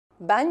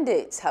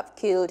Bandits have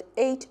killed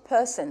 8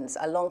 persons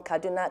along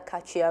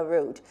Kaduna-Kachia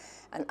Road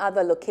and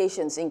other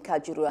locations in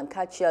Kajuru and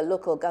Kachia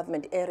local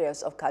government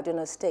areas of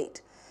Kaduna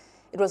State.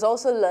 It was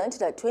also learned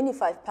that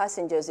 25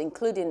 passengers,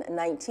 including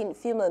 19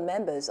 female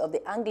members of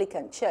the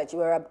Anglican Church,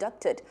 were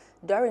abducted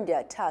during the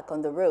attack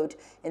on the road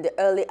in the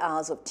early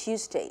hours of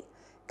Tuesday.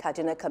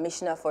 Kaduna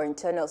Commissioner for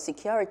Internal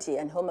Security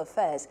and Home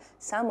Affairs,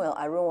 Samuel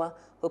Arunwa,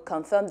 who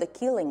confirmed the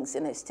killings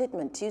in a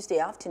statement Tuesday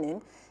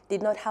afternoon,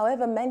 did not,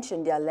 however,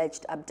 mention the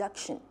alleged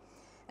abduction.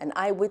 An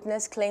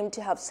eyewitness claimed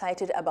to have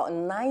sighted about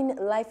 9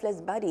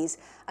 lifeless bodies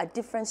at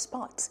different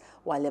spots,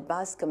 while a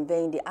bus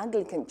conveying the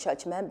Anglican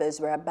Church members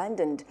were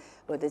abandoned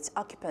with its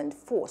occupant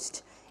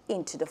forced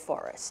into the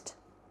forest.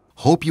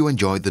 Hope you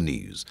enjoyed the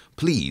news.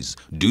 Please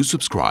do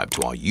subscribe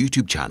to our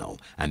YouTube channel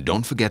and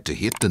don't forget to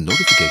hit the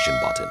notification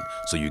button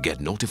so you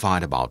get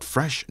notified about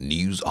fresh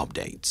news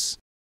updates.